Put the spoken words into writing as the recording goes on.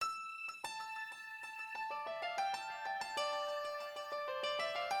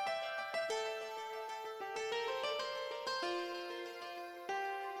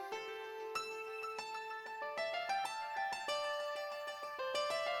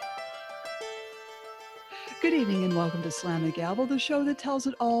Good evening and welcome to Slam the Gavel, the show that tells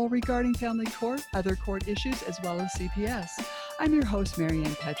it all regarding family court, other court issues, as well as CPS. I'm your host,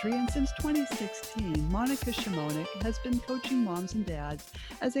 Marianne Petrie, and since 2016, Monica Shimonik has been coaching moms and dads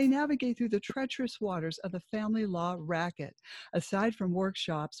as they navigate through the treacherous waters of the family law racket. Aside from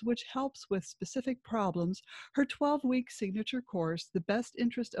workshops, which helps with specific problems, her 12-week signature course, The Best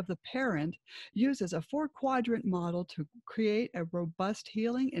Interest of the Parent, uses a 4-quadrant model to create a robust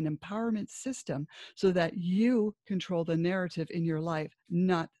healing and empowerment system so that you control the narrative in your life,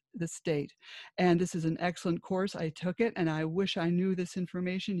 not the state. And this is an excellent course. I took it and I wish I knew this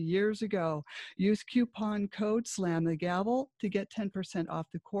information years ago. Use coupon code SLAMTHEGAVEL to get 10% off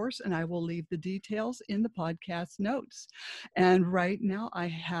the course, and I will leave the details in the podcast notes. And right now I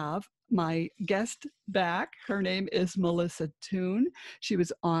have my guest back. Her name is Melissa Toon. She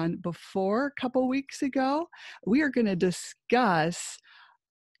was on before a couple weeks ago. We are going to discuss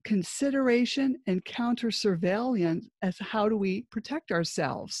consideration and counter surveillance as how do we protect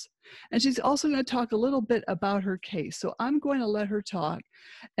ourselves. And she's also going to talk a little bit about her case. So I'm going to let her talk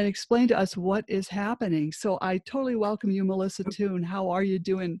and explain to us what is happening. So I totally welcome you, Melissa Toon. How are you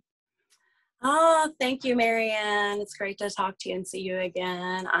doing? Oh, thank you, Marianne. It's great to talk to you and see you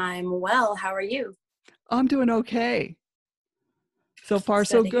again. I'm well. How are you? I'm doing okay. So far,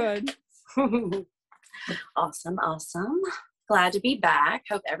 so good. Awesome. Glad to be back.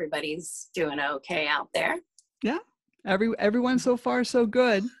 Hope everybody's doing okay out there. Yeah, everyone so far so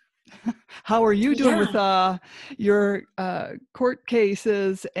good. How are you doing with your court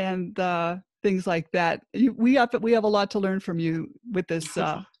cases and things like that? We have a lot to learn from you with this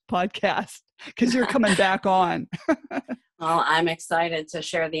podcast because you're coming back on. Well, I'm excited to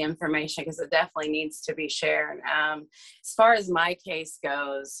share the information because it definitely needs to be shared. As far as my case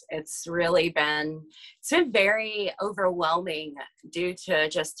goes, it's been very overwhelming due to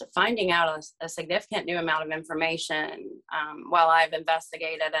just finding out a significant new amount of information while I've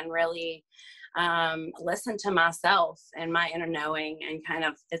investigated and really listened to myself and my inner knowing, and kind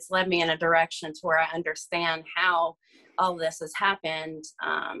of it's led me in a direction to where I understand how all this has happened.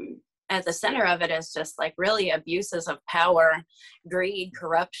 At the center of it is just like really abuses of power, greed,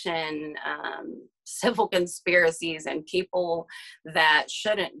 corruption, civil conspiracies, and people that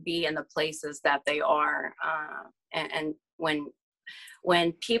shouldn't be in the places that they are. And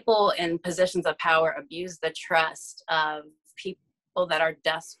when people in positions of power abuse the trust of people that are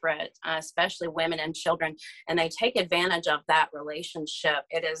desperate, especially women and children, and they take advantage of that relationship,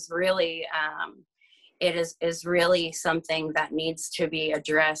 it is really is really something that needs to be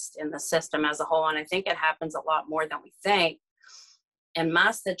addressed in the system as a whole. And I think it happens a lot more than we think. In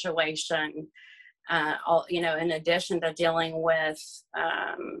my situation, in addition to dealing with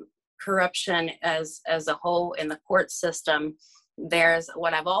corruption as a whole in the court system, there's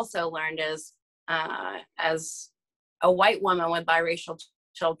what I've also learned is as a white woman with biracial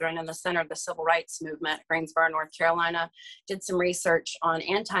children in the center of the civil rights movement, Greensboro, North Carolina, did some research on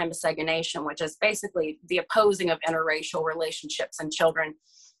anti-miscegenation, which is basically the opposing of interracial relationships in children.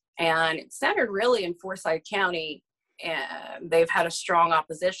 And it centered really in Forsyth County, and they've had a strong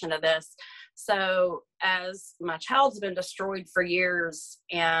opposition to this. So as my child's been destroyed for years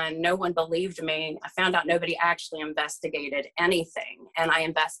and no one believed me, I found out nobody actually investigated anything. And I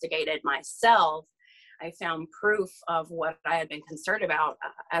investigated myself. I found proof of what I had been concerned about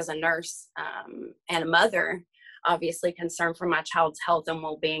as a nurse and a mother, obviously concerned for my child's health and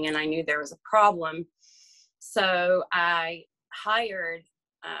well-being, and I knew there was a problem. So I hired,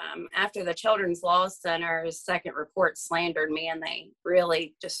 after the Children's Law Center's second report slandered me and they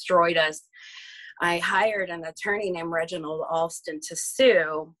really destroyed us, I hired an attorney named Reginald Alston to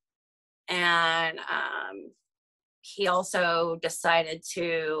sue, and he also decided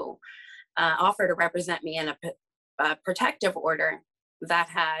to offer to represent me in a protective order that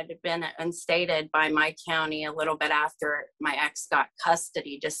had been instated by my county a little bit after my ex got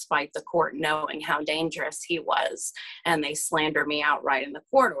custody, despite the court knowing how dangerous he was. And they slandered me outright in the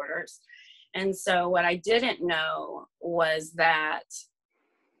court orders. And so what I didn't know was that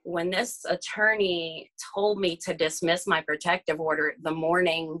when this attorney told me to dismiss my protective order the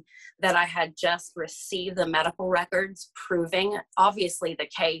morning that I had just received the medical records proving obviously the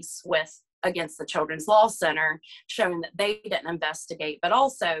case against the Children's Law Center, showing that they didn't investigate, but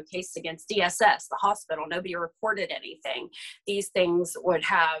also case against DSS, the hospital, nobody reported anything. These things would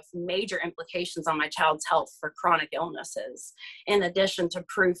have major implications on my child's health for chronic illnesses, in addition to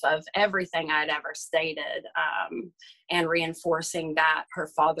proof of everything I'd ever stated, and reinforcing that her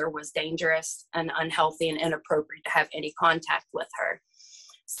father was dangerous and unhealthy and inappropriate to have any contact with her.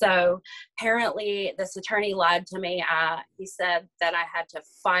 So apparently this attorney lied to me. He said that I had to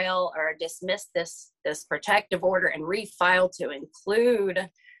file or dismiss this protective order and refile to include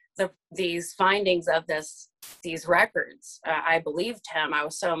these findings of these records. I believed him. I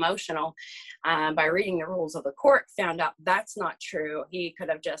was so emotional. By reading the rules of the court, found out that's not true. He could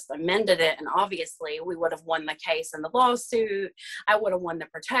have just amended it, and obviously we would have won the case in the lawsuit. I would have won the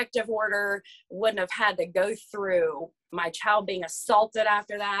protective order, wouldn't have had to go through my child being assaulted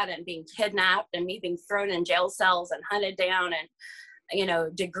after that and being kidnapped and me being thrown in jail cells and hunted down and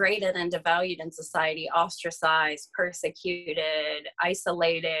degraded and devalued in society, ostracized, persecuted,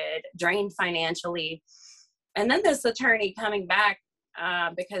 isolated, drained financially. And then this attorney coming back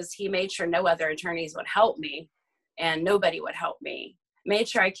because he made sure no other attorneys would help me and nobody would help me, made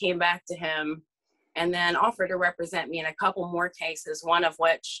sure I came back to him and then offered to represent me in a couple more cases, one of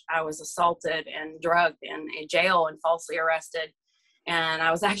which I was assaulted and drugged in a jail and falsely arrested. And I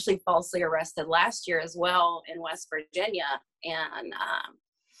was actually falsely arrested last year as well in West Virginia. And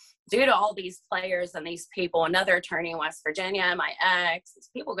due to all these players and these people, another attorney in West Virginia, my ex, these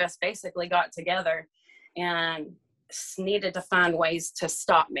people just basically got together and needed to find ways to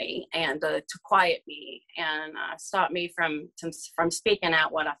stop me and to quiet me and stop me from speaking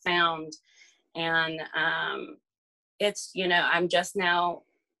out what I found. And it's, I'm just now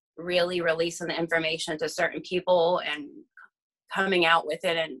really releasing the information to certain people and coming out with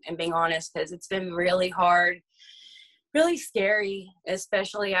it and being honest, because it's been really hard, really scary,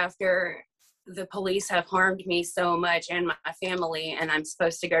 especially after the police have harmed me so much and my family, and I'm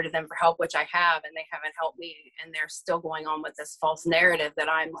supposed to go to them for help, which I have, and they haven't helped me, and they're still going on with this false narrative that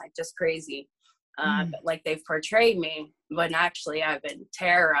I'm like just crazy, like they've portrayed me, but actually I've been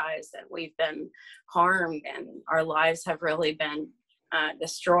terrorized and we've been harmed and our lives have really been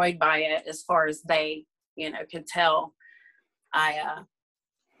destroyed by it as far as they, could tell. I'm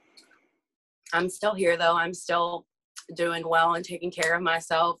still here though. I'm still doing well and taking care of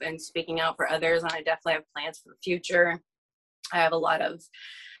myself and speaking out for others. And I definitely have plans for the future. I have a lot of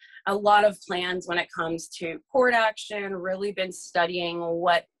plans when it comes to court action, really been studying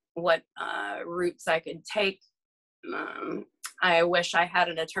what routes I could take. I wish I had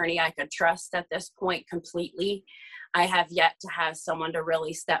an attorney I could trust at this point completely. I have yet to have someone to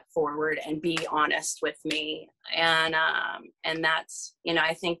really step forward and be honest with me. And that's,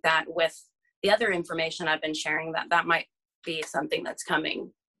 I think that with the other information I've been sharing, that might be something that's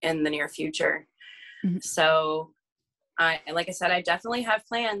coming in the near future. Mm-hmm. So like I said, I definitely have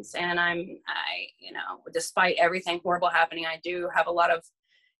plans, and despite everything horrible happening, I do have a lot of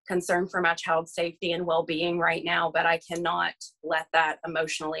concern for my child's safety and well-being right now, but I cannot let that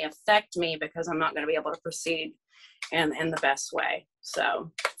emotionally affect me because I'm not going to be able to proceed in the best way.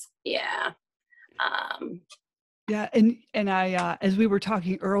 So, yeah. Yeah. And I, as we were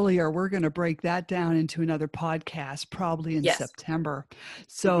talking earlier, we're going to break that down into another podcast, probably in September.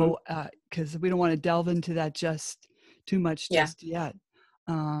 So, cause we don't want to delve into that just too much just yet.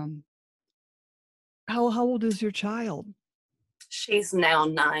 How old is your child? She's now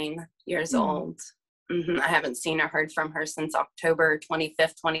 9 years old. I haven't seen or heard from her since October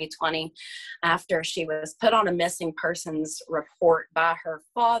 25th, 2020, after she was put on a missing persons report by her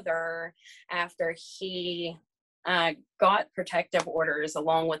father after he got protective orders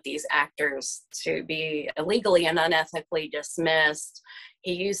along with these actors to be illegally and unethically dismissed.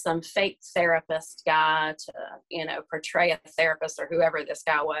 He used some fake therapist guy to, portray a therapist or whoever this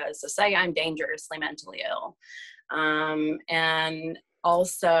guy was to say I'm dangerously mentally ill. And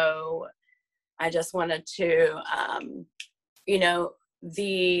also, I just wanted to,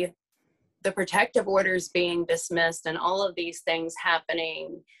 the protective orders being dismissed and all of these things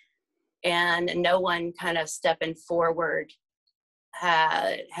happening and no one kind of stepping forward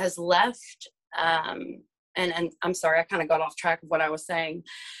has left. And I'm sorry, I kind of got off track of what I was saying.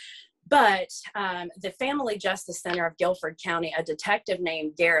 But the Family Justice Center of Guilford County, a detective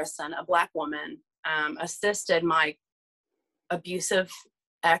named Garrison, a Black woman, assisted my abusive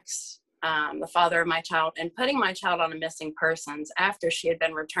ex, the father of my child, in putting my child on a missing persons after she had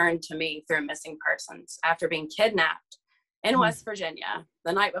been returned to me through missing persons, after being kidnapped in West Virginia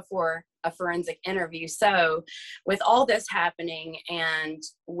the night before a forensic interview. So with all this happening and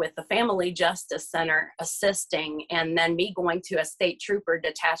with the Family Justice Center assisting, and then me going to a state trooper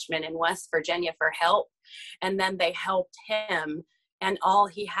detachment in West Virginia for help, and then they helped him, and all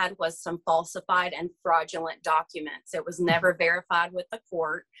he had was some falsified and fraudulent documents. It was never verified with the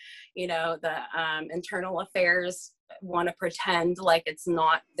court. The internal affairs want to pretend like it's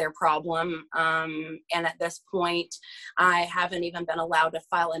not their problem. And at this point, I haven't even been allowed to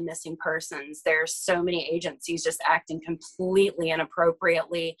file a missing persons. There's so many agencies just acting completely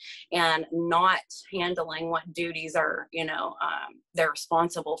inappropriately and not handling what duties are, they're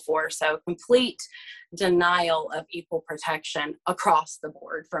responsible for. So complete denial of equal protection across the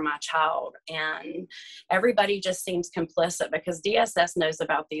board for my child. And everybody just seems complicit because DSS knows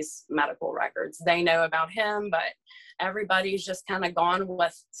about these medical records. They know about him, but everybody's just kind of gone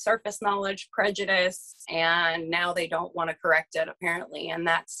with surface knowledge, prejudice, and now they don't want to correct it apparently. And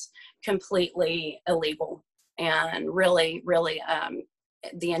that's completely illegal. And really, really,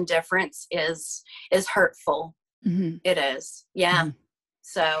 the indifference is hurtful. Mm-hmm. It is. Yeah. Mm-hmm.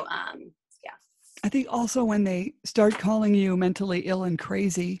 So, yeah. I think also when they start calling you mentally ill and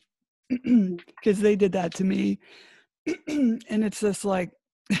crazy, because they did that to me, and it's just like,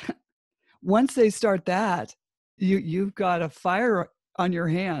 once they start that, you've got a fire on your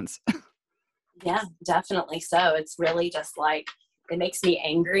hands. Yeah, definitely. So it's really just like, it makes me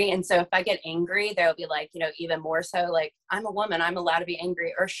angry. And so if I get angry, there'll be like, even more so like, I'm a woman, I'm allowed to be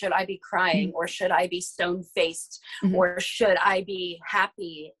angry, or should I be crying, mm-hmm. or should I be stone-faced, mm-hmm. or should I be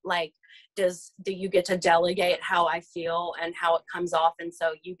happy? Like, do you get to delegate how I feel and how it comes off? And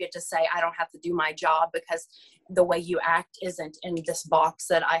so you get to say, I don't have to do my job because the way you act isn't in this box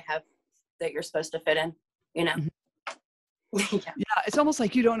that I have, that you're supposed to fit in, Mm-hmm. Yeah, it's almost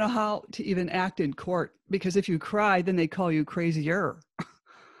like you don't know how to even act in court, because if you cry, then they call you crazier.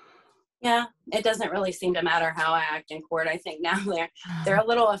 Yeah, it doesn't really seem to matter how I act in court. I think now they're a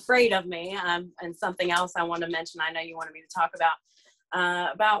little afraid of me. And something else I want to mention, I know you wanted me to talk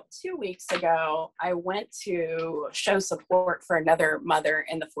about 2 weeks ago, I went to show support for another mother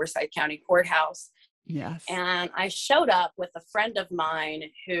in the Forsyth County Courthouse. Yes. And I showed up with a friend of mine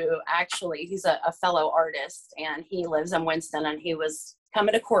who actually, he's a fellow artist, and he lives in Winston, and he was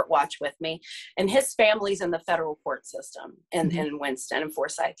coming to court watch with me, and his family's in the federal court system in Winston and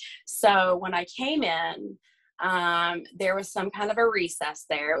Forsyth. So when I came in, there was some kind of a recess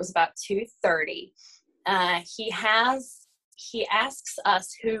there. It was about 2:30. He asks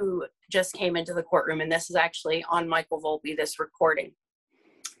us who just came into the courtroom, and this is actually on Michael Volpe, this recording.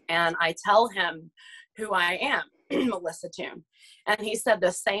 And I tell him who I am, Melissa Toon. And he said,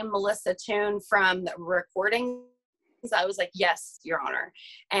 the same Melissa Toon from the recordings? I was like, yes, Your Honor.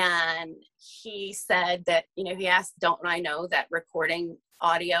 And he said that, he asked, don't I know that recording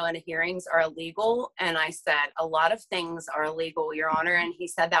audio and hearings are illegal? And I said, a lot of things are illegal, Your Honor. And he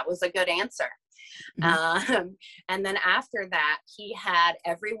said that was a good answer. Mm-hmm. And then after that, he had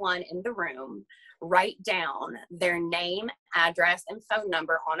everyone in the room write down their name, address, and phone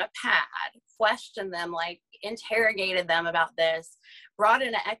number on a pad, questioned them, like interrogated them about this, brought in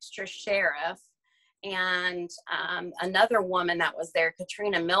an extra sheriff, and another woman that was there,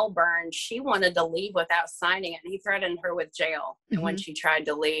 Katrina Milburn, she wanted to leave without signing it, and he threatened her with jail mm-hmm. when she tried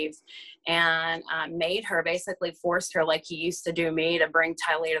to leave, and made her, basically forced her, like he used to do me, to bring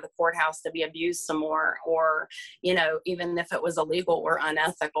Tylee to the courthouse to be abused some more, or, even if it was illegal or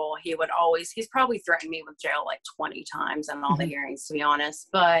unethical, he's probably threatened me with jail like 20 times in all mm-hmm. the hearings, to be honest.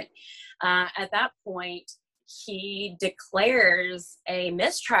 But at that point, he declares a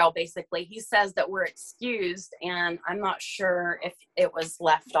mistrial, basically. He says that we're excused, and I'm not sure if it was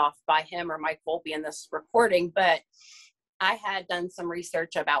left off by him or Mike Volpe in this recording, but I had done some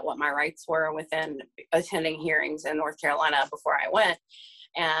research about what my rights were within attending hearings in North Carolina before I went.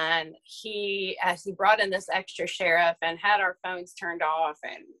 And as he brought in this extra sheriff and had our phones turned off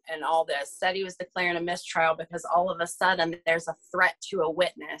and all this, said he was declaring a mistrial because all of a sudden there's a threat to a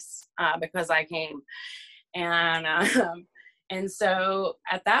witness because I came. And so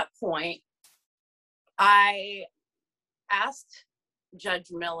at that point, I asked Judge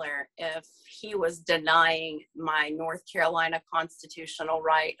Miller if he was denying my North Carolina constitutional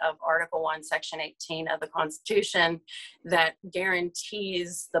right of Article 1, Section 18 of the Constitution that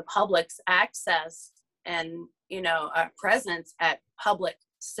guarantees the public's access and, presence at public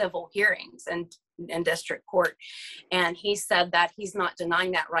civil hearings and in district court. And he said that he's not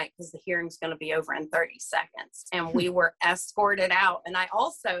denying that right because the hearing's going to be over in 30 seconds. And we were escorted out. And I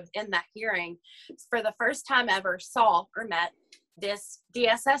also, in that hearing, for the first time ever, saw or met this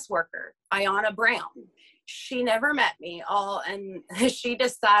DSS worker, Ayanna Brown. She never met me and she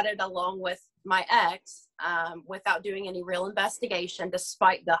decided, along with my ex, without doing any real investigation,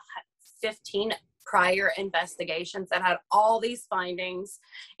 despite the 15 prior investigations that had all these findings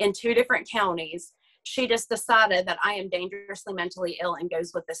in 2 different counties, she just decided that I am dangerously mentally ill and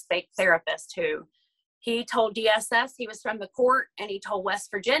goes with this fake therapist who he told DSS he was from the court, and he told West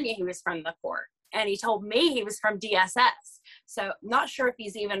Virginia he was from the court. and he told me he was from DSS. So not sure if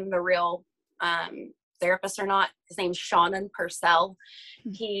he's even the real therapist or not. His name's Shannon Purcell.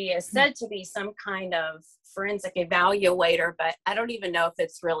 He is said to be some kind of forensic evaluator, but I don't even know if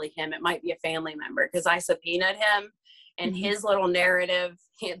it's really him. It might be a family member, because I subpoenaed him, and his little narrative,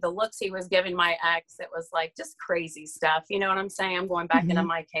 the looks he was giving my ex, it was like just crazy stuff. You know what I'm saying? I'm going back into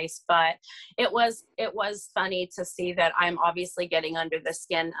my case, but it was funny to see that I'm obviously getting under the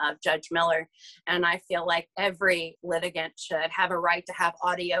skin of Judge Miller. And I feel like every litigant should have a right to have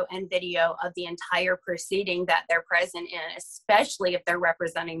audio and video of the entire proceeding that they're present in, especially if they're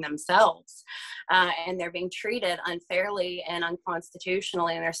representing themselves and they're being treated unfairly and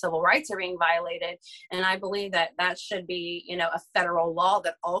unconstitutionally, and their civil rights are being violated. And I believe that that should be, you know, a federal law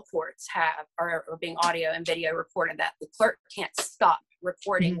that all courts have, or being audio and video recorded, that the clerk can't stop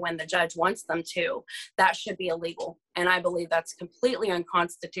recording when the judge wants them to. That should be illegal. And I believe that's completely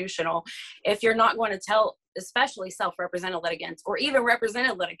unconstitutional. If you're not going to tell, especially self-represented litigants or even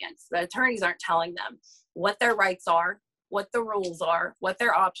represented litigants, the attorneys aren't telling them what their rights are, what the rules are, what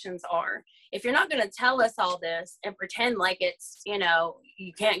their options are. If you're not going to tell us all this and pretend like it's, you know,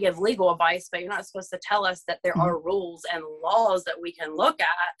 you can't give legal advice, but you're not supposed to tell us that there are rules and laws that we can look at,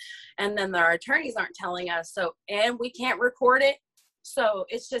 and then our attorneys aren't telling us, so, and we can't record it. So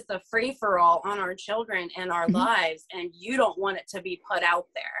it's just a free-for-all on our children and our lives, and you don't want it to be put out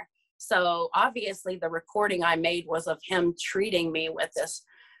there. So obviously the recording I made was of him treating me with this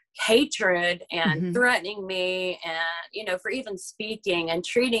hatred and threatening me, and, you know, for even speaking and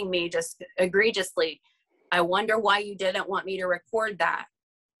treating me just egregiously. I wonder why you didn't want me to record that.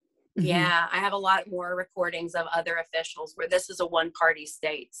 Yeah, I have a lot more recordings of other officials where this is a one-party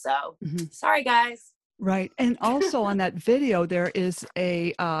state. So sorry, guys. Right. And also on that video, there is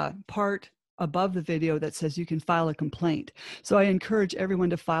a part above the video that says you can file a complaint. So I encourage everyone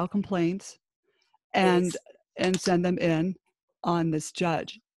to file complaints and send them in on this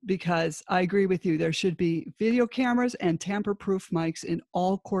judge, because I agree with you. There should be video cameras and tamper-proof mics in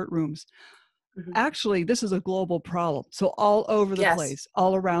all courtrooms. Actually, this is a global problem. So all over the place,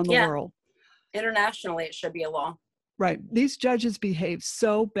 all around the world. Internationally, it should be a law. Right. These judges behave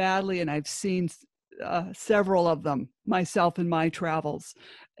so badly, and I've seen several of them myself in my travels.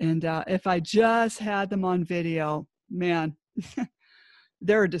 And if I just had them on video, man,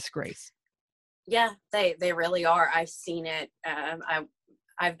 they're a disgrace. Yeah, they really are. I've seen it.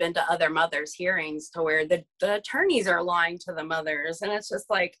 I've been to other mothers' hearings to where the attorneys are lying to the mothers, and it's just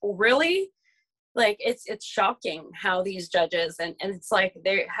like, really? Like, it's shocking how these judges, and it's like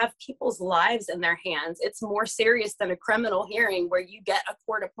they have people's lives in their hands. It's more serious than a criminal hearing where you get a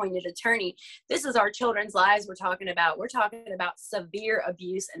court-appointed attorney. This is our children's lives we're talking about. We're talking about severe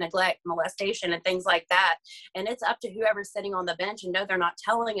abuse and neglect, molestation, and things like that. And it's up to whoever's sitting on the bench. And no, they're not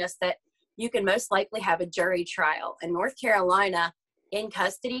telling us that you can most likely have a jury trial. In North Carolina, in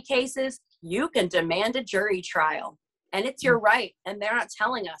custody cases, you can demand a jury trial. And it's your right. And they're not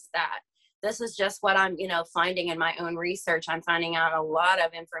telling us that. This is just what I'm, you know, finding in my own research. I'm finding out a lot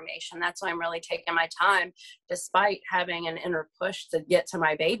of information. That's why I'm really taking my time, despite having an inner push to get to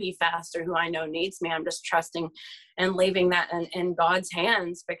my baby faster, who I know needs me. I'm just trusting and leaving that in God's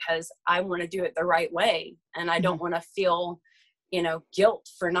hands, because I want to do it the right way. And I don't want to feel, you know, guilt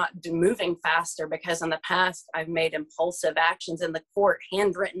for not moving faster, because in the past I've made impulsive actions in the court,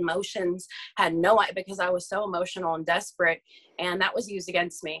 handwritten motions, had no idea, because I was so emotional and desperate, and that was used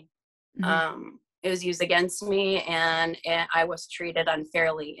against me. It was used against me, and I was treated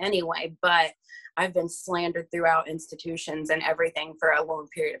unfairly anyway, but I've been slandered throughout institutions and everything for a long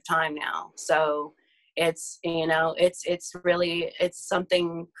period of time now. So it's, you know, it's really, it's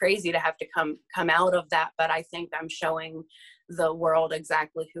something crazy to have to come out of that. But I think I'm showing the world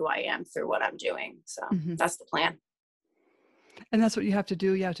exactly who I am through what I'm doing. So that's the plan. And that's what you have to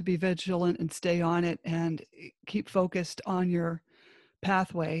do. You have to be vigilant and stay on it and keep focused on your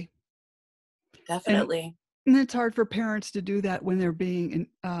pathway. Definitely. And it's hard for parents to do that when they're being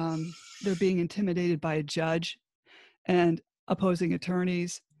intimidated by a judge and opposing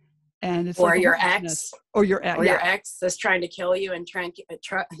attorneys, and it's or like your ex, your ex is trying to kill you and trying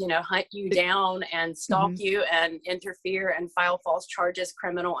to hunt you down and stalk you and interfere and file false charges,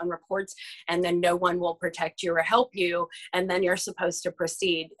 criminal and reports, and then no one will protect you or help you, and then you're supposed to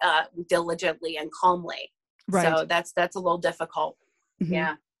proceed diligently and calmly. Right. So that's a little difficult.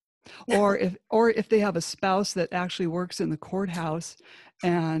 Yeah. Or if they have a spouse that actually works in the courthouse,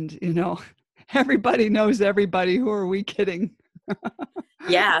 and, you know, everybody knows everybody, who are we kidding?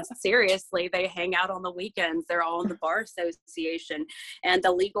 Yeah, seriously, they hang out on the weekends. They're all in the bar association, and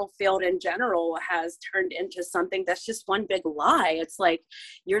the legal field in general has turned into something that's just one big lie. It's like,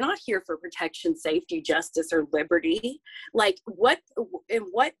 you're not here for protection, safety, justice, or liberty. Like, in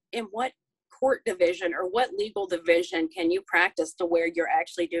what court division or what legal division can you practice to where you're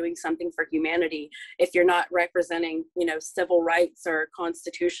actually doing something for humanity if you're not representing, civil rights or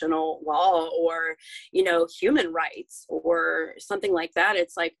constitutional law or, human rights or something like that?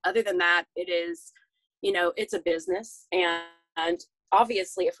 It's like, other than that, it is, it's a business. And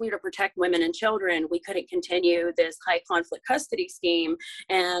obviously, if we were to protect women and children, we couldn't continue this high conflict custody scheme.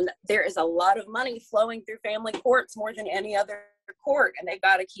 And there is a lot of money flowing through family courts, more than any other court, and they've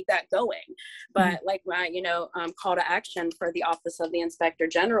got to keep that going. But like my call to action for the Office of the Inspector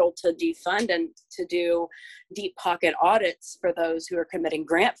General to defund and to do deep pocket audits for those who are committing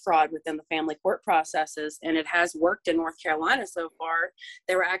grant fraud within the family court processes, and it has worked in North Carolina so far.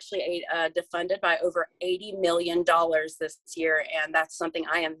 They were actually defunded by over $80 million this year, and that's something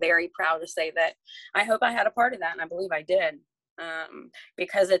I am very proud to say that I hope I had a part of that, and I believe I did.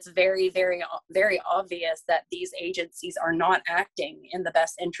 Because it's very, very, very obvious that these agencies are not acting in the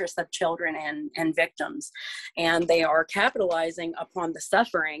best interest of children and victims, and they are capitalizing upon the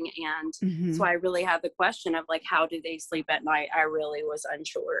suffering. And so I really had the question of, like, how do they sleep at night? I really was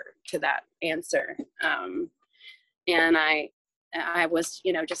unsure to that answer. And I was,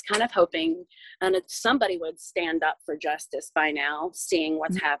 just kind of hoping and somebody would stand up for justice by now, seeing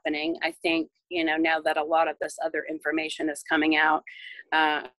what's happening. I think, now that a lot of this other information is coming out,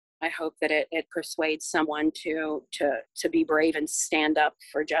 I hope that it persuades someone to be brave and stand up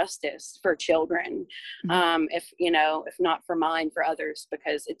for justice for children. If not for mine, for others,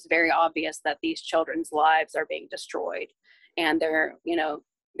 because it's very obvious that these children's lives are being destroyed, and they're,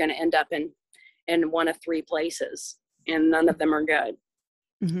 going to end up in one of three places, and none of them are good.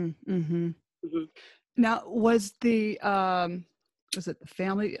 Now, was it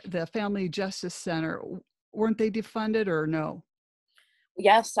the Family Justice Center? Weren't they defunded or no?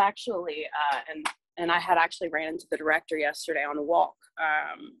 Yes, actually, and I had actually ran into the director yesterday on a walk,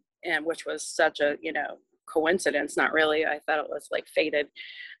 and which was such a coincidence. Not really. I thought it was like fated.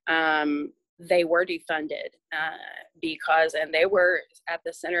 They were defunded because, and they were at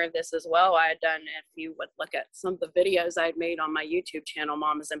the center of this as well. I had done, if you would look at some of the videos I had made on my YouTube channel,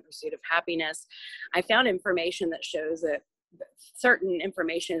 Mamas in Pursuit of Happiness, I found information that shows that certain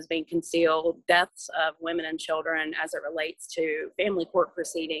information is being concealed. Deaths of women and children as it relates to family court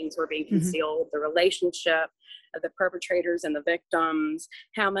proceedings were being concealed. The relationship of the perpetrators and the victims,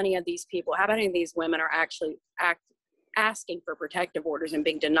 how many of these women are actually asking for protective orders and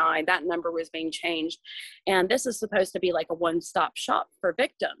being denied. That number was being changed. And this is supposed to be like a one-stop shop for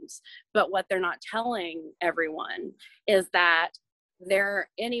victims. But what they're not telling everyone is that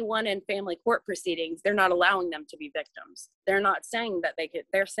anyone in family court proceedings, they're not allowing them to be victims. They're not saying that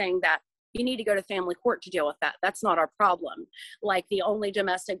they're saying that you need to go to family court to deal with that. That's not our problem. Like, the only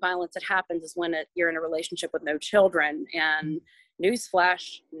domestic violence that happens is when you're in a relationship with no children. And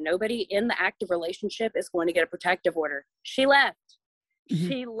newsflash, nobody in the active relationship is going to get a protective order. She left,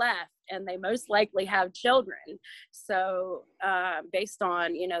 and they most likely have children. So based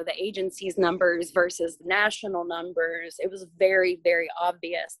on, the agency's numbers versus national numbers, it was very, very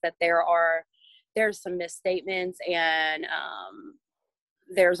obvious that there's some misstatements, and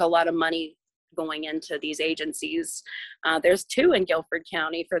there's a lot of money going into these agencies. There's 2 in Guilford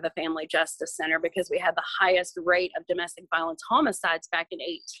County for the Family Justice Center, because we had the highest rate of domestic violence homicides back in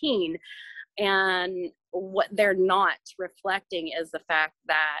 2018. And what they're not reflecting is the fact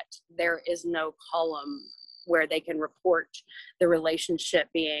that there is no column where they can report the relationship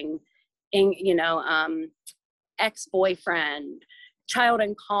being, ex-boyfriend, child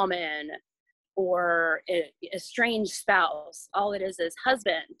in common, or estranged spouse. All it is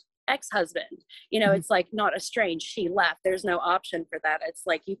husband, ex-husband. It's like not estranged, she left. There's no option for that. It's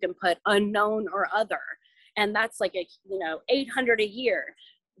like you can put unknown or other, and that's like $800 a year.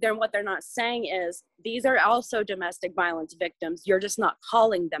 Then what they're not saying is these are also domestic violence victims. You're just not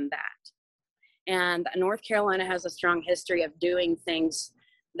calling them that. And North Carolina has a strong history of doing things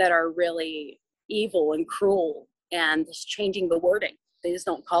that are really evil and cruel, and just changing the wording. They just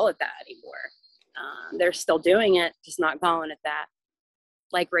don't call it that anymore. They're still doing it, just not calling it that.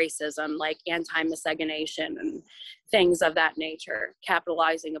 Like racism, like anti-miscegenation, and things of that nature,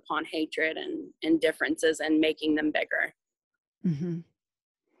 capitalizing upon hatred and differences and making them bigger.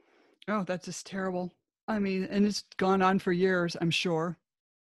 Oh, that's just terrible. I mean, and it's gone on for years, I'm sure.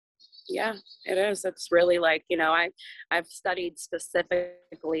 Yeah, it is. It's really like, I've studied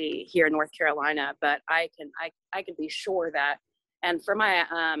specifically here in North Carolina, but I can be sure that And for my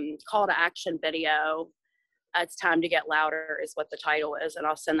call to action video, It's Time to Get Louder is what the title is, and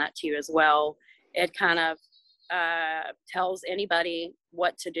I'll send that to you as well. It kind of tells anybody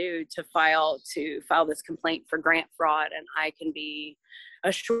what to do to file this complaint for grant fraud, and I can be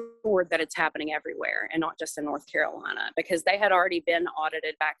assured that it's happening everywhere and not just in North Carolina, because they had already been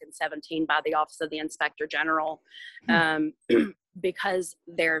audited back in 2017 by the Office of the Inspector General, because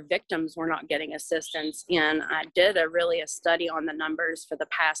their victims were not getting assistance. And I did a study on the numbers for the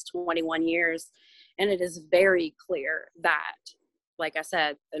past 21 years, and it is very clear that, like I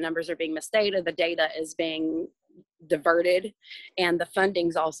said, the numbers are being misstated, the data is being diverted, and the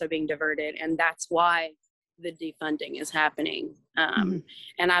funding's also being diverted, and that's why the defunding is happening.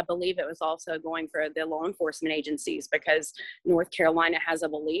 And I believe it was also going for the law enforcement agencies, because North Carolina has a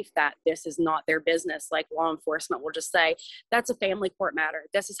belief that this is not their business. Like, law enforcement will just say, that's a family court matter.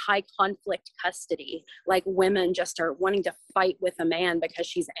 This is high conflict custody. Like, women just are wanting to fight with a man because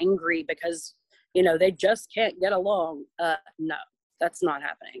she's angry because, they just can't get along. No, that's not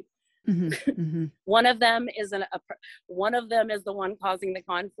happening. One of them is one of them is the one causing the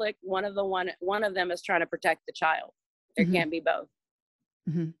conflict. One of them is trying to protect the child. There can't be both.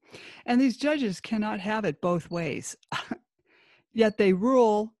 And these judges cannot have it both ways. Yet they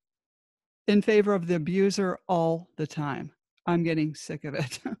rule in favor of the abuser all the time. I'm getting sick of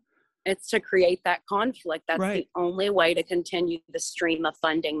it. It's to create that conflict. That's right. The only way to continue the stream of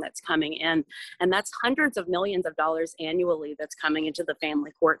funding that's coming in. And that's hundreds of millions of dollars annually that's coming into the family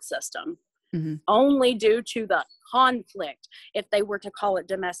court system, only due to the conflict. If they were to call it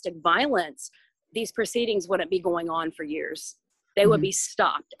domestic violence, these proceedings wouldn't be going on for years. They would be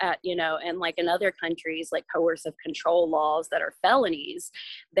stopped at, and like in other countries, like coercive control laws that are felonies,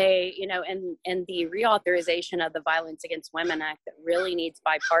 they, and the reauthorization of the Violence Against Women Act that really needs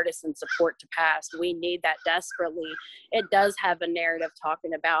bipartisan support to pass. We need that desperately. It does have a narrative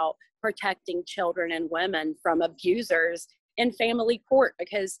talking about protecting children and women from abusers in family court,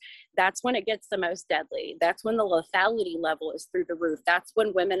 because that's when it gets the most deadly. That's when the lethality level is through the roof. That's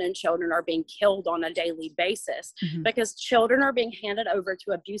when women and children are being killed on a daily basis, because children are being handed over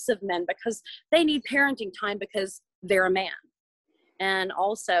to abusive men because they need parenting time because they're a man. And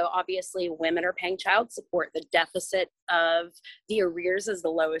also, obviously, women are paying child support. The deficit of the arrears is the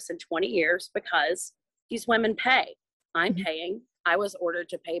lowest in 20 years because these women pay. I'm paying. I was ordered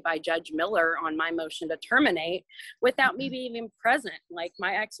to pay by Judge Miller on my motion to terminate without me being even present. Like,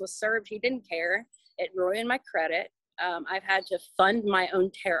 my ex was served. He didn't care. It ruined my credit. I've had to fund my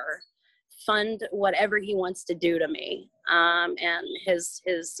own terror, fund whatever he wants to do to me. And his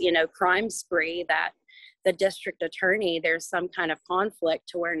crime spree that the district attorney, there's some kind of conflict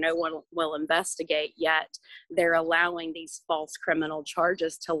to where no one will investigate, yet they're allowing these false criminal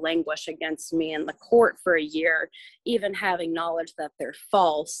charges to languish against me in the court for a year, even having knowledge that they're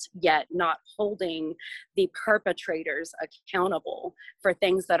false, yet not holding the perpetrators accountable for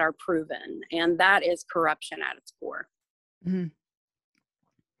things that are proven. And that is corruption at its core. And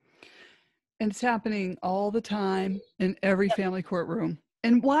it's happening all the time in every family courtroom.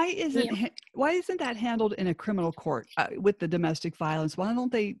 And why isn't that handled in a criminal court with the domestic violence? Why are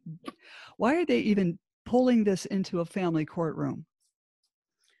they even pulling this into a family courtroom?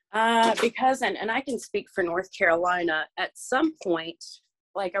 Because, and I can speak for North Carolina, at some point,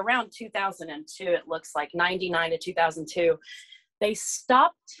 like around 2002, it looks like 99 to 2002, they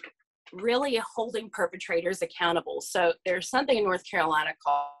stopped really holding perpetrators accountable. So there's something in North Carolina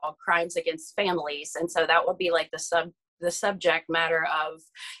called crimes against families. And so that would be like the subject matter of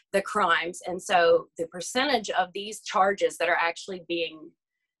the crimes. And so the percentage of these charges that are actually being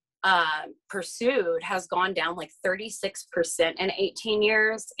pursued has gone down like 36% in 18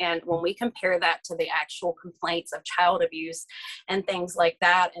 years. And when we compare that to the actual complaints of child abuse and things like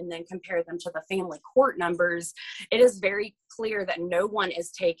that, and then compare them to the family court numbers, it is very clear that no one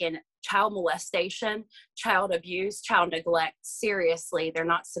is taking child molestation, child abuse, child neglect seriously. They're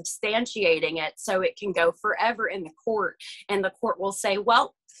not substantiating it, so it can go forever in the court, and the court will say,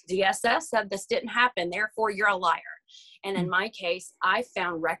 well, DSS said this didn't happen, therefore you're a liar. And in my case, I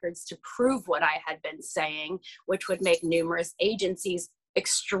found records to prove what I had been saying, which would make numerous agencies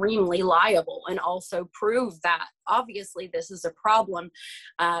extremely liable, and also prove that obviously this is a problem.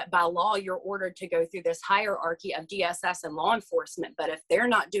 By law, you're ordered to go through this hierarchy of DSS and law enforcement, but if they're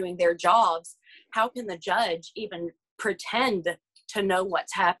not doing their jobs, how can the judge even pretend to know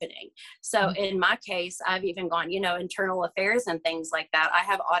what's happening? So in my case, I've even gone, internal affairs and things like that. I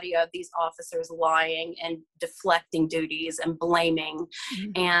have audio of these officers lying and deflecting duties and blaming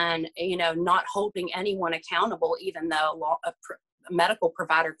and, not holding anyone accountable, even though a medical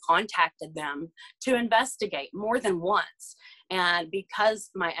provider contacted them to investigate more than once. And because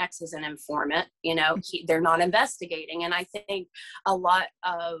my ex is an informant, you know, they're not investigating. And I think a lot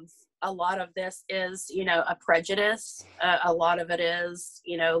of this is, you know, a prejudice. A lot of it is,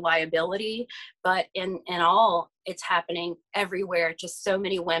 you know, liability. But in all, it's happening everywhere. Just so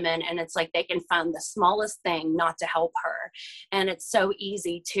many women, and it's like they can find the smallest thing not to help her, and it's so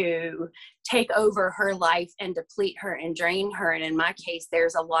easy to take over her life and deplete her and drain her. And in my case,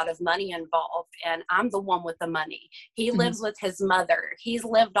 there's a lot of money involved, and I'm the one with the money. He lives with his mother. He's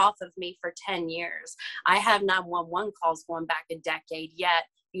lived off of me for 10 years. I have 911 calls going back a decade, yet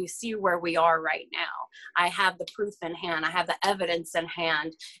you see where we are right now. I have the proof in hand. I have the evidence in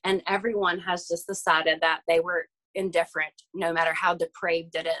hand. And everyone has just decided that they were indifferent, no matter how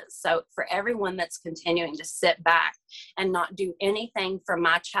depraved it is. So for everyone that's continuing to sit back and not do anything for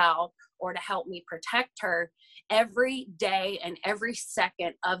my child or to help me protect her, every day and every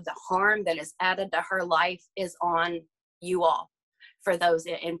second of the harm that is added to her life is on you all, for those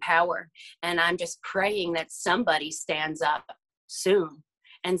in power. And I'm just praying that somebody stands up soon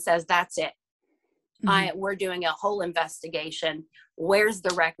and says, that's it. We're doing a whole investigation. Where's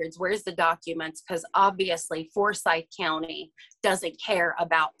the records? Where's the documents? Because obviously Forsyth County doesn't care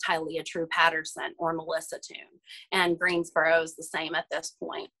about Tylea True Patterson or Melissa Toon. And Greensboro is the same at this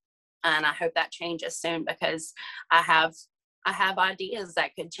point. And I hope that changes soon, because I have ideas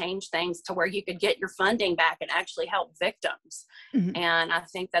that could change things to where you could get your funding back and actually help victims. And I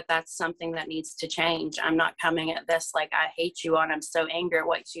think that that's something that needs to change. I'm not coming at this like I hate you and I'm so angry at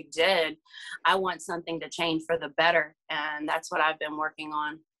what you did. I want something to change for the better. And that's what I've been working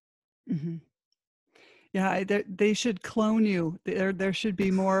on. Yeah, they should clone you. There should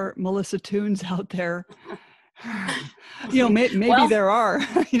be more Melissa Toons out there. You know, maybe well, there are.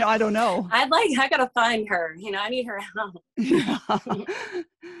 You know, I don't know. I gotta find her. You know, I need her help. Yeah.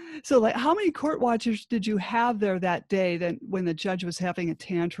 So, like, how many court watchers did you have there that day? Then, when the judge was having a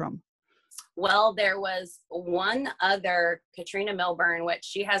tantrum? Well, there was one other, Katrina Milburn, which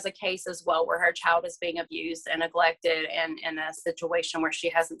she has a case as well where her child is being abused and neglected, and in a situation where she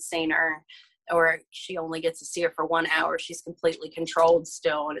hasn't seen her, or she only gets to see her for 1 hour. She's completely controlled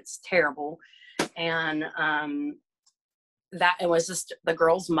still, and it's terrible. And that it was just the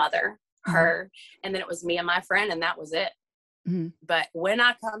girl's mother, her, and then it was me and my friend, and that was it. But when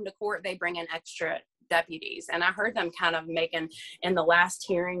I come to court, they bring in extra deputies, and I heard them kind of making, in the last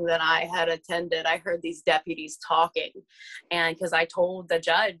hearing that I had attended, I heard these deputies talking, and because I told the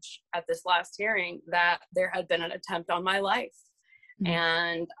judge at this last hearing that there had been an attempt on my life.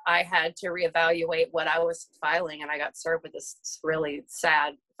 And I had to reevaluate what I was filing, and I got served with this really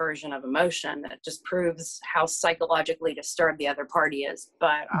sad version of emotion that just proves how psychologically disturbed the other party is.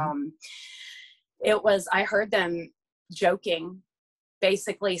 But I heard them joking,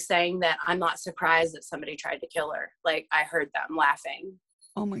 basically saying that I'm not surprised that somebody tried to kill her. Like, I heard them laughing.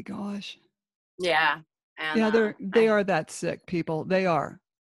 Oh my gosh. Yeah. And, yeah, they are that sick, people. They are.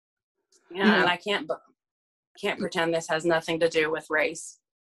 Yeah, you know, and I can't pretend this has nothing to do with race.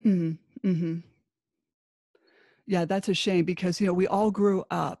 Yeah, that's a shame, because, you know, we all grew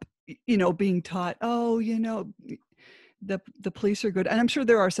up, you know, being taught, oh, you know, the police are good. And I'm sure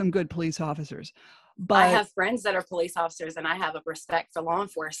there are some good police officers. But I have friends that are police officers, and I have a respect for law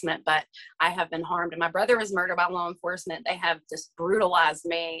enforcement, but I have been harmed. And my brother was murdered by law enforcement. They have just brutalized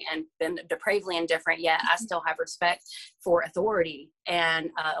me and been depravedly indifferent, yet I still have respect for authority. And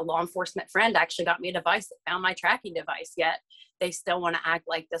a law enforcement friend actually got me a device that found my tracking device, yet they still want to act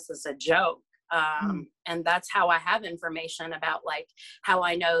like this is a joke. And that's how I have information about, like, how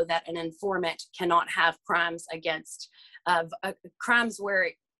I know that an informant cannot have crimes against crimes where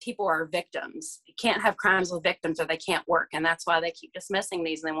people are victims. You can't have crimes with victims, or they can't work. And that's why they keep dismissing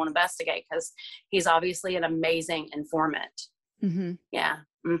these, and they won't investigate, because he's obviously an amazing informant. Yeah.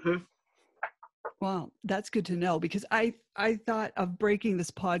 Wow, that's good to know, because I thought of breaking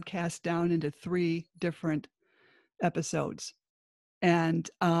this podcast down into 3 different episodes. And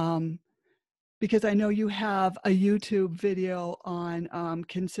because I know you have a YouTube video on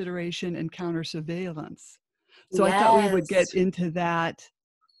consideration and counter surveillance. So I thought we would get into that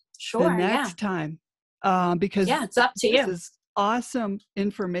the next time, because it's up to you. This is awesome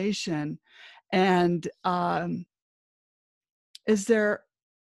information. And is there,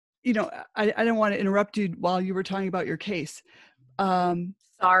 you know, I don't want to interrupt you while you were talking about your case.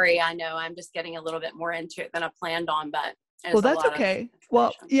 Sorry, I know I'm just getting a little bit more into it than I planned on, but well, that's okay.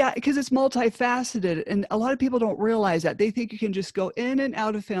 Well, yeah, because it's multifaceted, and a lot of people don't realize that. They think you can just go in and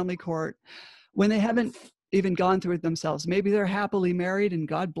out of family court when they haven't even gone through it themselves. Maybe they're happily married, and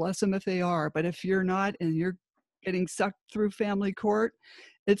God bless them if they are. But if you're not, and you're getting sucked through family court,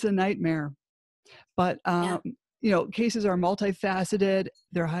 it's a nightmare. But cases are multifaceted,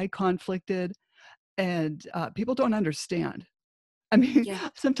 they're high conflicted, and people don't understand. I mean, Yeah.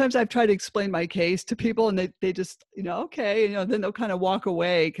 sometimes I've tried to explain my case to people and they just, okay, then they'll kind of walk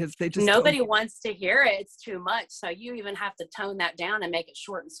away because they just Nobody wants to hear it. It's too much. So you even have to tone that down and make it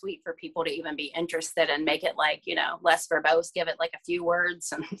short and sweet for people to even be interested, and make it like, less verbose, give it like a few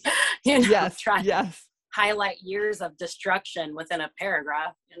words and, Yes, try yes. highlight years of destruction within a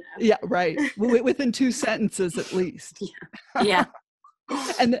paragraph. Yeah, right. Within 2 sentences at least. Yeah.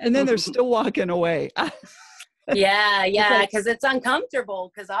 And then they're still walking away. Yeah, like- because it's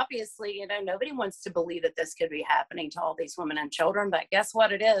uncomfortable, because obviously, nobody wants to believe that this could be happening to all these women and children, but guess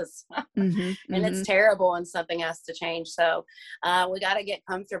what, it is. And it's terrible, and something has to change. So we got to get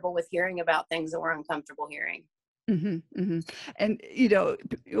comfortable with hearing about things that we're uncomfortable hearing. And,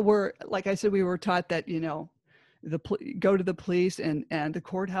 we're, like I said, we were taught that, go to the police and the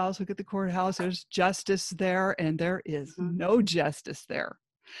courthouse, look at the courthouse, there's justice there, and there is no justice there.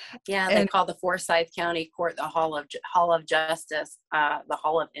 Yeah, they call the Forsyth County Court the Hall of Justice. The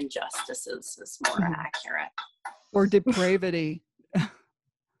Hall of Injustices is more accurate. Or depravity.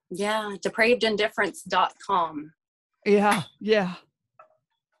 Yeah, depravedindifference.com. Yeah.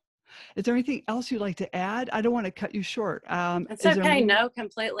 Is there anything else you'd like to add? I don't want to cut you short. It's okay. No,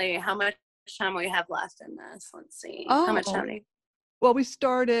 completely. How much time we have left in this? Let's see. How much time? Well, we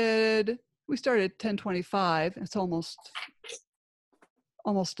started 10:25. It's almost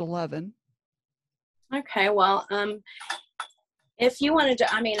 11. Okay. Well, if you wanted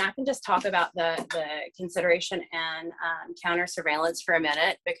to, I can just talk about the consideration and counter surveillance for a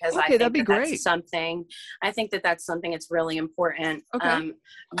minute, because I think that'd be great. I think that's something that's really important. Okay.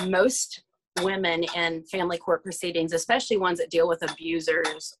 Most women in family court proceedings, especially ones that deal with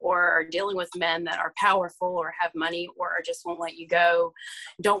abusers or are dealing with men that are powerful or have money or just won't let you go,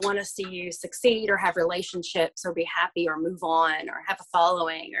 don't want to see you succeed or have relationships or be happy or move on or have a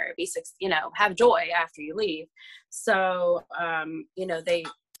following or be, have joy after you leave. So,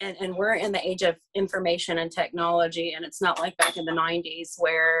 and we're in the age of information and technology, and it's not like back in the 90s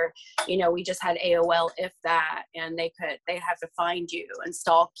where, we just had AOL, if that, and they'd have to find you and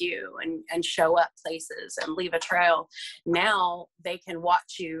stalk you and show up places and leave a trail. Now they can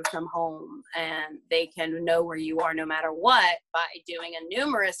watch you from home, and they can know where you are no matter what by doing a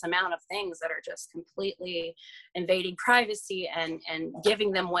numerous amount of things that are just completely invading privacy and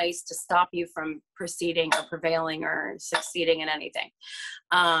giving them ways to stop you from proceeding or prevailing or succeeding in anything.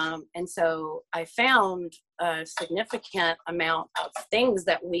 And so I found a significant amount of things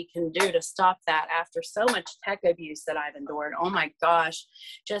that we can do to stop that after so much tech abuse that I've endured. Oh my gosh,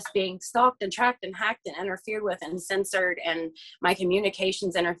 just being stalked and tracked and hacked and interfered with and censored, and my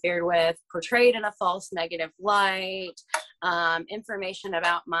communications interfered with, portrayed in a false negative light, information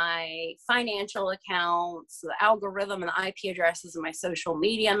about my financial accounts, the algorithm and the IP addresses of my social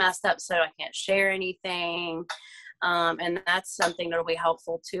media messed up so I can't share anything. And that's something that will be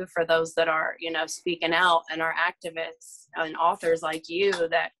helpful too for those that are, speaking out and are activists and authors like you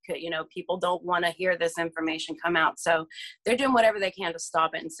that could, people don't want to hear this information come out. So they're doing whatever they can to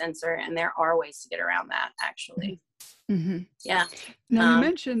stop it and censor it. And there are ways to get around that, actually. Yeah. Now you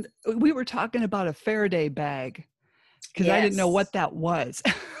mentioned, we were talking about a Faraday bag, because I didn't know what that was.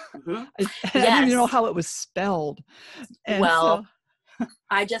 I didn't even know how it was spelled. And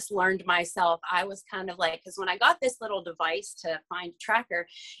I just learned myself. I was kind of like, because when I got this little device to find a tracker,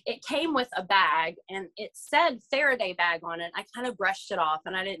 it came with a bag and it said Faraday bag on it. I kind of brushed it off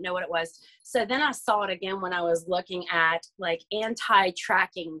and I didn't know what it was. So then I saw it again when I was looking at like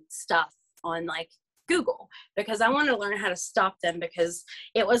anti-tracking stuff on like Google, because I wanted to learn how to stop them, because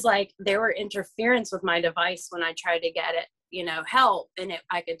it was like there were interference with my device when I tried to get it, help, and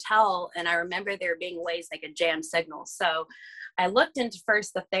I could tell. And I remember there being ways they could jam signals. So I looked into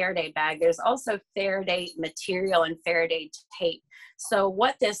first the Faraday bag. There's also Faraday material and Faraday tape. So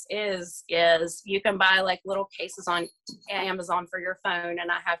what this is you can buy like little cases on Amazon for your phone, and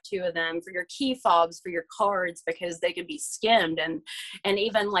I have 2 of them for your key fobs, for your cards, because they could be skimmed, and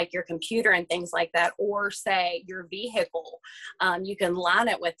even like your computer and things like that, or say your vehicle. You can line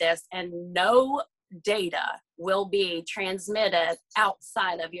it with this, and no data will be transmitted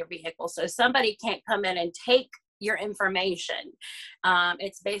outside of your vehicle. So somebody can't come in and take your information.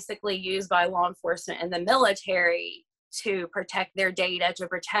 It's basically used by law enforcement and the military to protect their data, to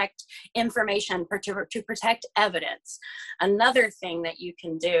protect information, to protect evidence. Another thing that you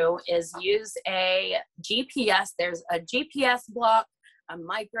can do is use a GPS. There's a GPS block, a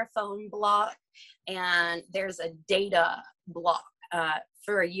microphone block, and there's a data block.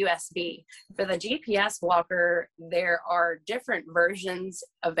 for a USB. For the GPS blocker, there are different versions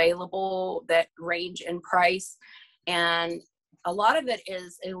available that range in price, and a lot of it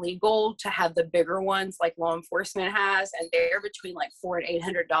is illegal to have the bigger ones like law enforcement has, and they're between like $400 and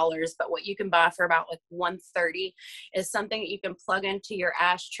 $800. But what you can buy for about like $130 is something that you can plug into your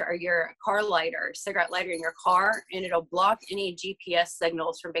ashtray or your car lighter, cigarette lighter in your car, and it'll block any GPS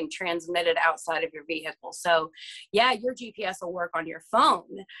signals from being transmitted outside of your vehicle. So yeah, your GPS will work on your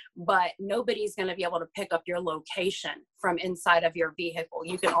phone, but nobody's going to be able to pick up your location from inside of your vehicle.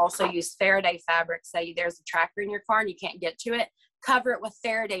 You can also use Faraday fabric. Say there's a tracker in your car and you can't get to it, cover it with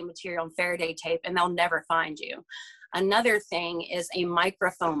Faraday material and Faraday tape, and they'll never find you. Another thing is a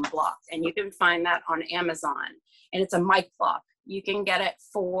microphone block, and you can find that on Amazon, and it's a mic block. You can get it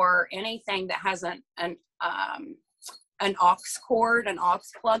for anything that has an aux cord, an aux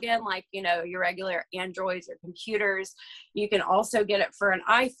plug-in, like, you know, your regular Androids or computers. You can also get it for an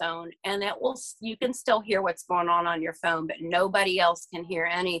iPhone, and you can still hear what's going on your phone, but nobody else can hear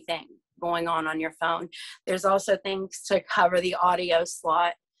anything going on your phone. There's also things to cover the audio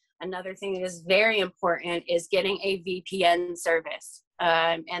slot. Another thing that is very important is getting a VPN service,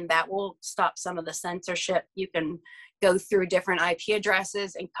 and that will stop some of the censorship. You can go through different IP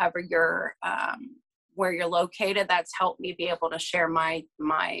addresses and cover your where you're located. That's helped me be able to share my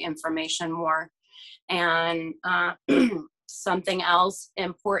information more. And something else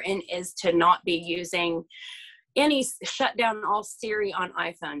important is to not be using shut down all Siri on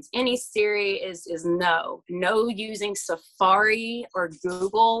iPhones. Any Siri is no using Safari or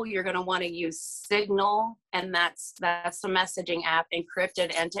Google. You're going to want to use Signal, and that's the messaging app,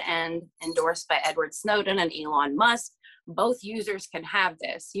 encrypted end-to-end, endorsed by Edward Snowden and Elon Musk. Both users can have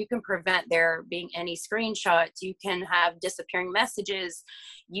this. You can prevent there being any screenshots. You can have disappearing messages.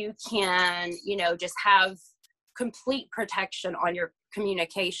 You can, just have complete protection on your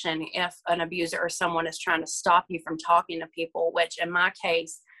communication if an abuser or someone is trying to stop you from talking to people, which in my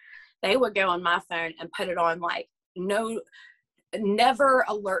case, they would go on my phone and put it on like never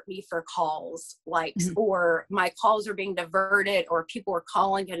alert me for calls, like, or my calls are being diverted, or people are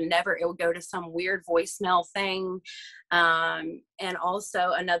calling and it would go to some weird voicemail thing. And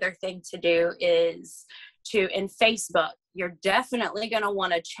also another thing to do is in Facebook, you're definitely going to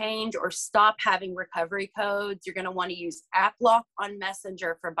want to change or stop having recovery codes. You're going to want to use App Lock on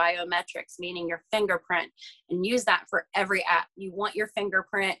Messenger for biometrics, meaning your fingerprint, and use that for every app. You want your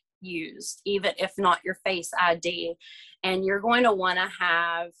fingerprint used, even if not your Face ID. And you're going to want to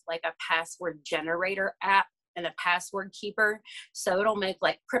have like a password generator app and a password keeper. So it'll make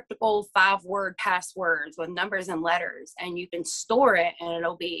like cryptical 5-word passwords with numbers and letters, and you can store it and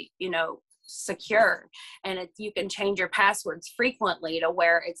it'll be, secure. And you can change your passwords frequently to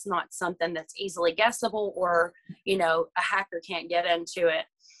where it's not something that's easily guessable, or, a hacker can't get into it.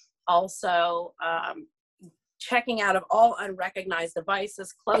 Also, checking out of all unrecognized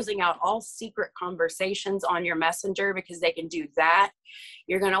devices, closing out all secret conversations on your messenger, because they can do that.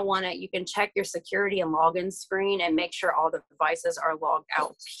 You're going to you can check your security and login screen and make sure all the devices are logged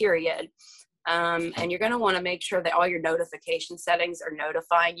out, period. And you're going to want to make sure that all your notification settings are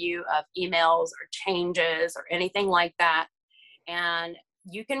notifying you of emails or changes or anything like that. And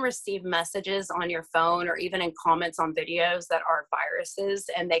you can receive messages on your phone or even in comments on videos that are viruses,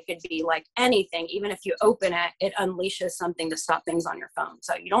 and they could be like anything. Even if you open it, it unleashes something to stop things on your phone.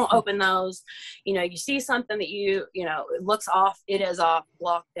 So you don't open those. You see something that it looks off, it is off,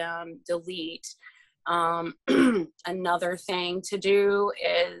 block them, delete. Another thing to do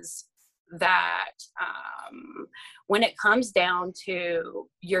is that when it comes down to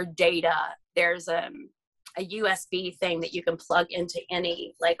your data, there's a USB thing that you can plug into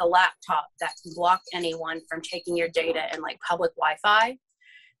like a laptop, that can block anyone from taking your data in like public Wi-Fi.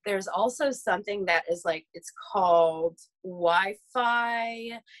 There's also something that is like, it's called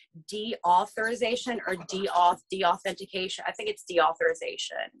Wi-Fi deauthorization or deauthentication. I think it's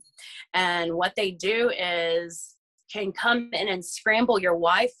deauthorization. And what they do is can come in and scramble your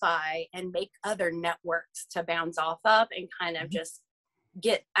Wi-Fi and make other networks to bounce off of and kind of just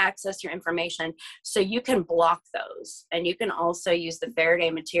get access to your information. So you can block those. And you can also use the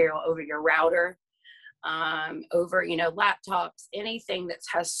Faraday material over your router, over, laptops, anything that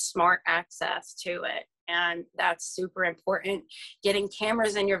has smart access to it. And that's super important. Getting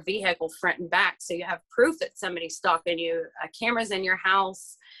cameras in your vehicle front and back, so you have proof that somebody's stalking you. Cameras in your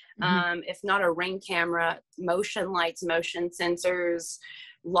house, if not a Ring camera, motion lights, motion sensors,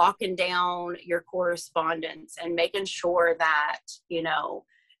 locking down your correspondence and making sure that,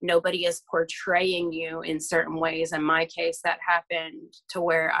 nobody is portraying you in certain ways. In my case, that happened to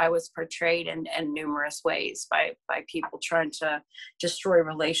where I was portrayed in numerous ways by people trying to destroy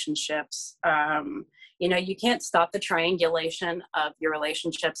relationships. You know, you can't stop the triangulation of your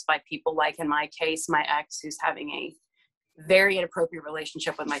relationships by people like, in my case, my ex, who's having a very inappropriate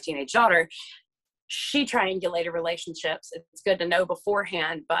relationship with my teenage daughter. She triangulated relationships. It's good to know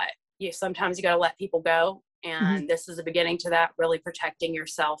beforehand, but sometimes you got to let people go. And this is a beginning to that, really protecting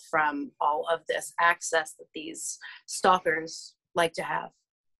yourself from all of this access that these stalkers like to have.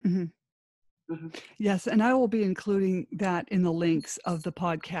 Yes. And I will be including that in the links of the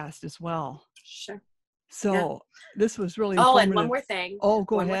podcast as well. Sure. So this was really informative. informative. And one more thing. Oh,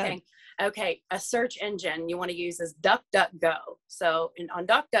 go ahead. Okay, a search engine you want to use is DuckDuckGo. So on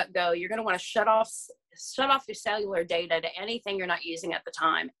DuckDuckGo, you're going to want to shut off your cellular data to anything you're not using at the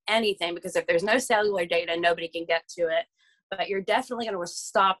time, anything, because if there's no cellular data, nobody can get to it. But you're definitely going to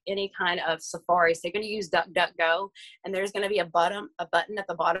stop any kind of Safari. So you're going to use DuckDuckGo, and there's going to be a button at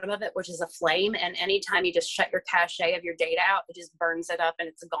the bottom of it, which is a flame. And anytime you just shut your cache of your data out, it just burns it up and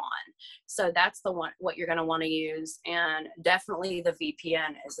it's gone. So that's what you're going to want to use. And definitely the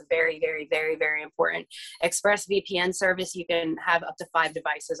VPN is very, very, very, very important. ExpressVPN service, you can have up to 5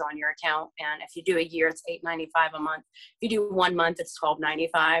 devices on your account. And if you do a year, it's $8.95 a month. If you do 1 month, it's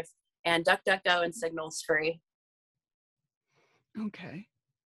 $12.95. And DuckDuckGo and Signal's free. Okay.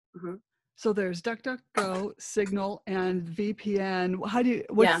 So there's DuckDuckGo, Signal, and VPN. How do you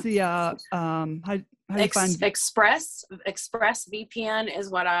find ExpressVPN is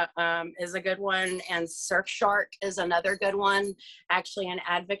what is a good one, and Surfshark is another good one. Actually, an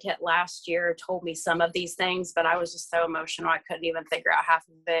advocate last year told me some of these things, but I was just so emotional I couldn't even figure out half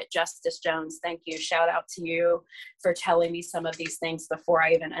of it. Justice Jones, thank you. Shout out to you for telling me some of these things before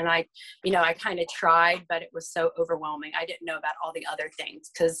I kind of tried, but it was so overwhelming. I didn't know about all the other things,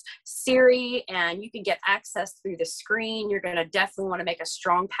 because Siri, and you can get access through the screen. You're going to definitely want to make a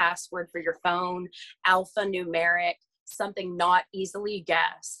strong password for your phone, alphanumeric, something not easily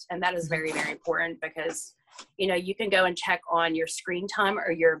guessed. And that is very, very important, because you can go and check on your screen time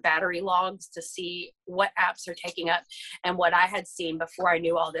or your battery logs to see what apps are taking up. And what I had seen before I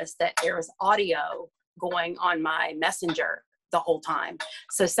knew all this, that there was audio going on my Messenger the whole time.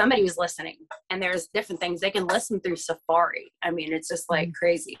 So somebody was listening, and there's different things they can listen through Safari. I mean, it's just like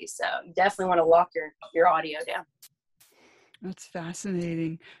crazy. So you definitely want to lock your audio down. That's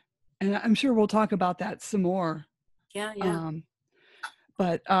fascinating. And I'm sure we'll talk about that some more. Yeah.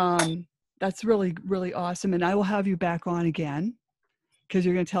 But that's really, really awesome. And I will have you back on again, because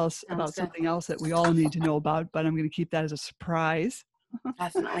you're going to tell us about something else that we all need to know about, but I'm going to keep that as a surprise.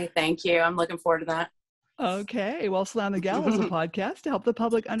 Definitely. Thank you. I'm looking forward to that. Okay. Well, Slam the Gavel is a podcast to help the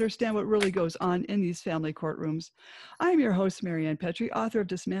public understand what really goes on in these family courtrooms. I'm your host, Marianne Petrie, author of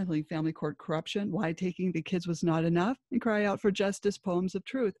Dismantling Family Court Corruption, Why Taking the Kids Was Not Enough, and Cry Out for Justice, Poems of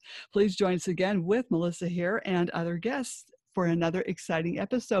Truth. Please join us again with Melissa here and other guests for another exciting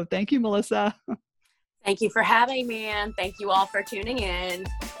episode. Thank you, Melissa. Thank you for having me, and thank you all for tuning in.